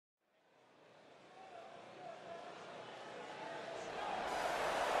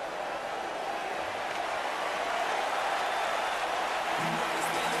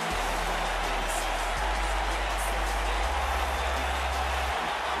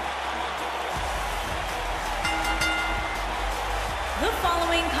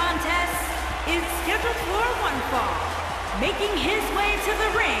is scheduled for one fall, making his way to the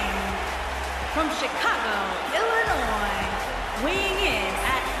ring from Chicago, Illinois, weighing in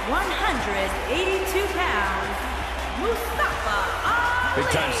at 182 pounds, Mustafa Ali.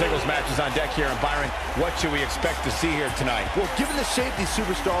 Big-time singles matches on deck here. And Byron, what should we expect to see here tonight? Well, given the shape these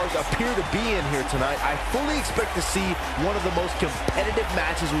superstars appear to be in here tonight, I fully expect to see one of the most competitive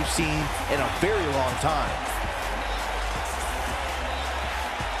matches we've seen in a very long time.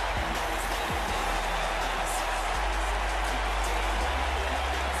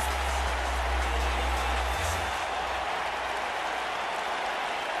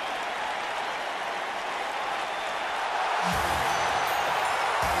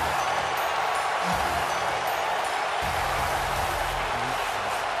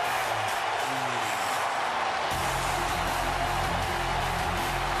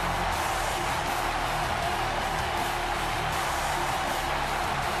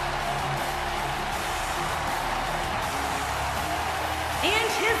 And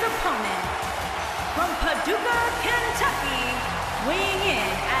his opponent, from Paducah, Kentucky, weighing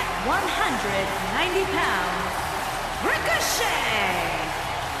in at 190 pounds, Ricochet.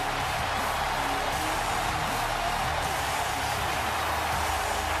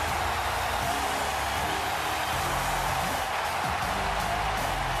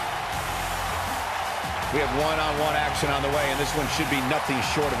 We have one-on-one action on the way, and this one should be nothing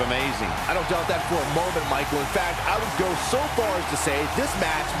short of amazing. I don't doubt that for a moment, Michael. In fact, I would go so far as to say this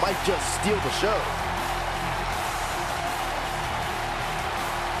match might just steal the show.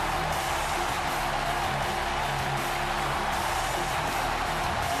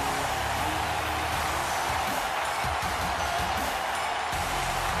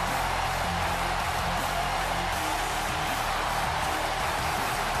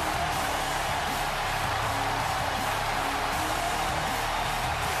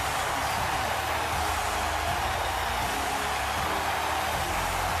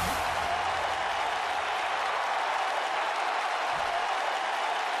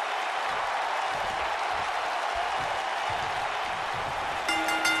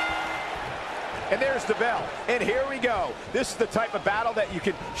 And there's the bell. And here we go. This is the type of battle that you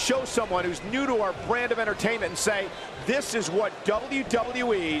can show someone who's new to our brand of entertainment and say, this is what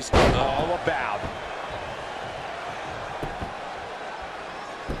WWE's all about.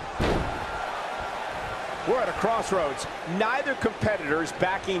 We're at a crossroads. Neither competitor is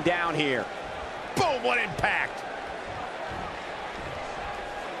backing down here. Boom, what impact.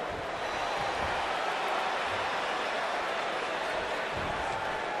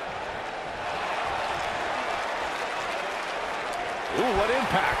 Ooh, what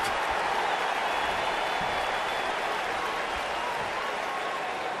impact.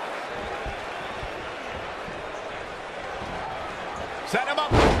 Set him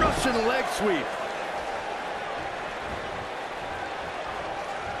up. Russian leg sweep.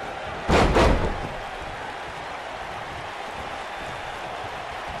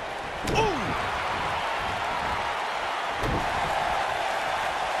 Ooh.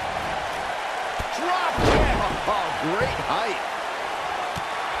 Drop kick. Oh, great height.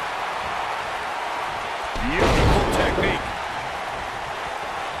 Beautiful technique.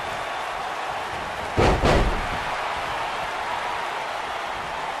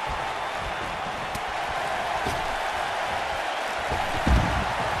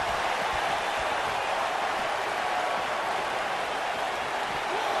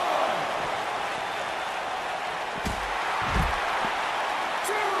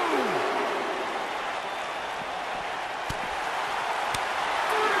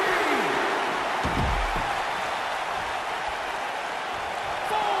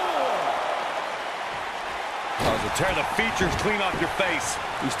 Tear the features clean off your face.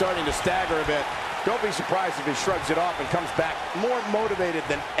 He's starting to stagger a bit. Don't be surprised if he shrugs it off and comes back more motivated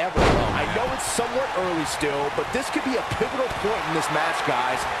than ever. I know it's somewhat early still, but this could be a pivotal point in this match,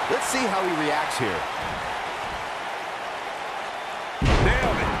 guys. Let's see how he reacts here.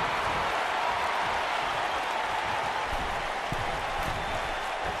 Nailed it.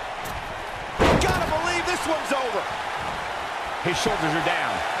 Gotta believe this one's over. His shoulders are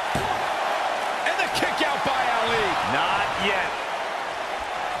down. And the kick out by Ali. Not yet.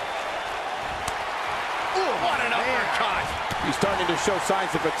 Ooh, what an uppercut. He's starting to show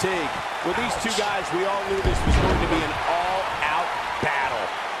signs of fatigue. With these two guys, we all knew this was going to be an all-out battle.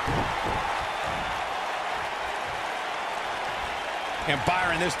 And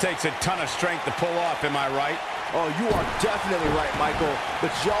Byron, this takes a ton of strength to pull off, am I right? Oh, you are definitely right, Michael.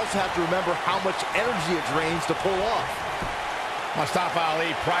 But you also have to remember how much energy it drains to pull off. Mustafa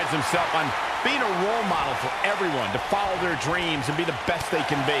Ali prides himself on being a role model for everyone to follow their dreams and be the best they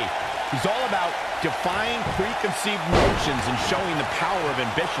can be. He's all about defying preconceived notions and showing the power of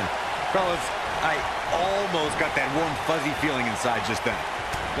ambition. Fellas, I almost got that warm, fuzzy feeling inside just then.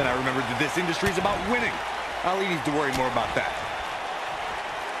 Then I remembered that this industry is about winning. Ali needs to worry more about that.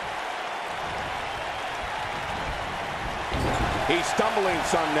 He's stumbling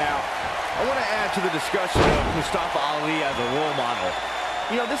some now. I want to add to the discussion of Mustafa Ali as a role model.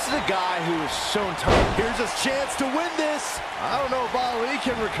 You know, this is a guy who has shown time. Here's his chance to win this. I don't know if Ali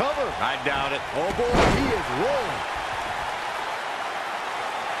can recover. I doubt it. Oh, boy, he is rolling.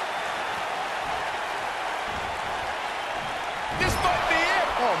 This might be it.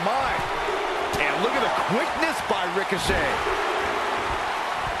 Oh, my. And look at the quickness by Ricochet.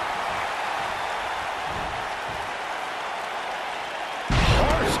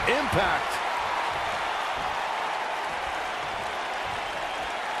 Harsh impact.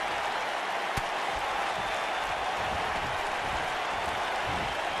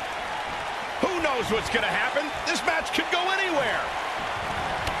 Who knows what's going to happen? This match could go anywhere.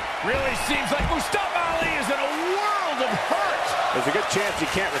 Really seems like Mustafa Ali is in a world of hurt. There's a good chance he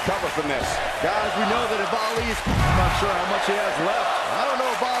can't recover from this. Guys, we know that if Ali's... I'm not sure how much he has left. I don't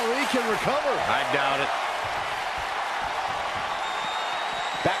know if Ali can recover. I doubt it.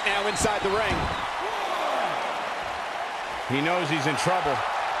 Back now inside the ring. He knows he's in trouble.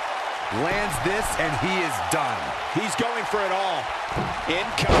 Lands this, and he is done. He's going for it all.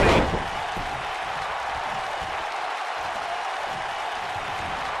 Incoming.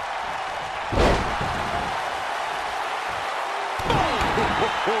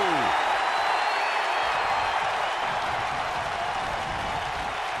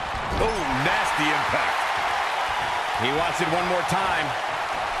 Oh, nasty impact. He wants it one more time.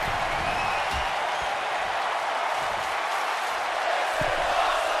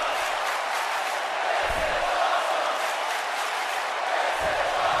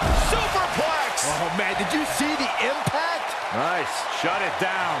 Superplex! Oh, man, did you see the impact? Nice. Shut it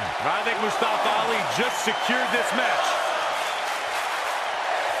down. I think Mustafa Ali just secured this match.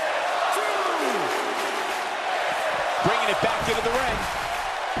 Bringing it back into the ring.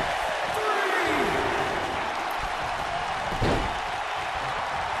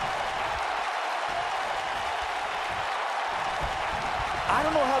 I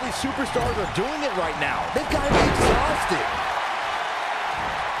don't know how these superstars are doing it right now. They've got to be exhausted.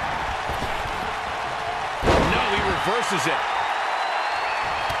 No, he reverses it.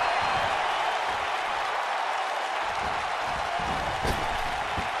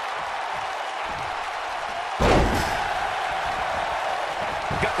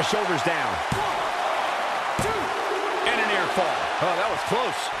 Got the shoulders down. 1, 2, and an air fall. Oh, that was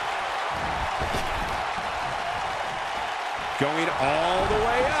close. Going all the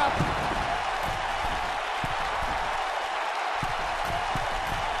way up.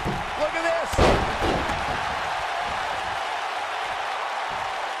 Look at this.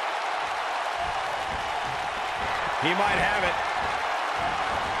 He might have it.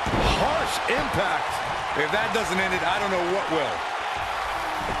 Harsh impact. If that doesn't end it, I don't know what will.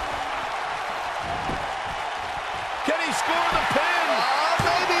 Can he score the pin?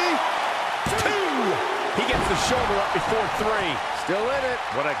 Maybe. 2. He gets the shoulder up before 3. Still in it.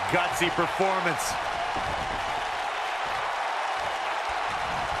 What a gutsy performance.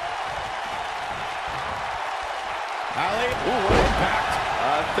 Ali, ooh, what impact.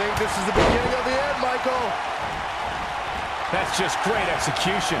 I think this is the beginning of the end, Michael. That's just great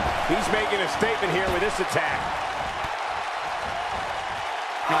execution. He's making a statement here with this attack.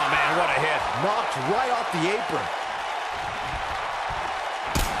 Oh, man, what a hit. Knocked right off the apron.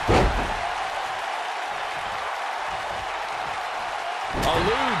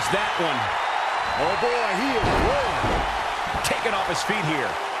 Eludes that one. Oh, boy, he is rolling. Taken off his feet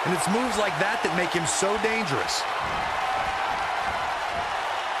here. And it's moves like that that make him so dangerous.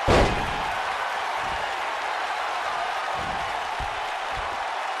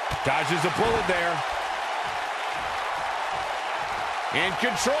 Dodges a bullet there. In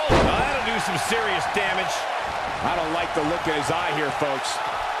control. Oh, that'll do some serious damage. I don't like the look in his eye here, folks.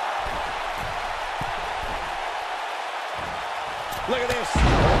 Look at this. Oh,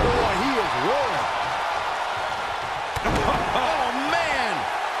 boy, he is rolling. Oh, man.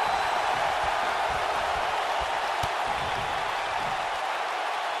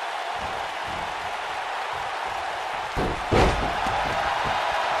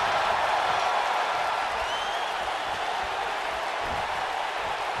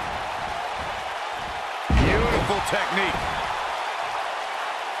 Beautiful technique.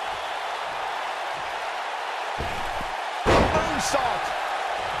 Moonsault.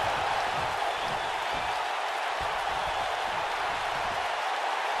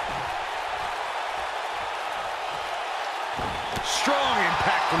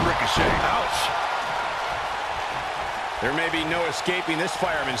 There may be no escaping this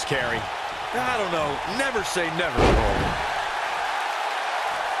fireman's carry. I don't know. Never say never, Cole.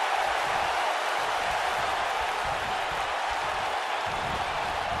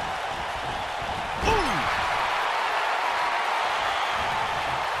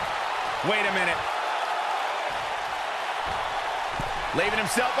 Wait a minute. Leaving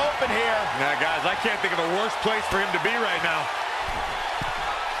himself open here. Now, guys, I can't think of a worse place for him to be right now.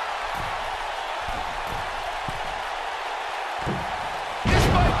 This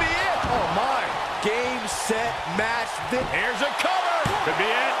might be it. Oh, my. Game, set, match. Here's a cover. Could be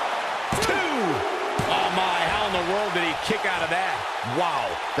it. 2. Oh, my. How in the world did he kick out of that?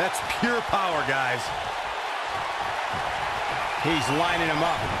 Wow. That's pure power, guys. He's lining him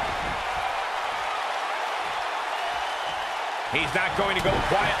up. He's not going to go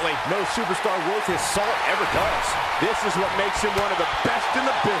quietly. No superstar worth his salt ever does. This is what makes him one of the best in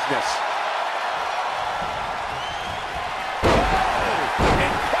the business. Oh,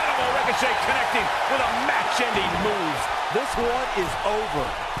 incredible Ricochet connecting with a match-ending move. This one is over.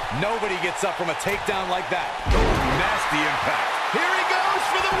 Nobody gets up from a takedown like that. Nasty impact. Here he goes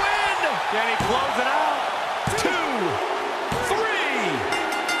for the win. Can he close it out? 2,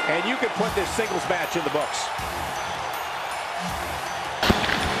 3. And you can put this singles match in the books.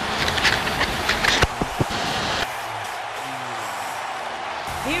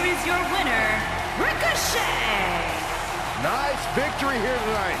 Here is your winner, Ricochet. Nice victory here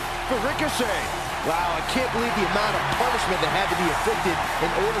tonight for Ricochet. Wow, I can't believe the amount of punishment that had to be inflicted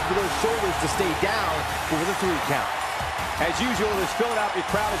in order for those shoulders to stay down for the 3 count. As usual, this Philadelphia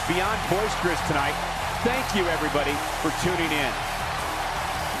crowd is beyond boisterous tonight. Thank you, everybody, for tuning in.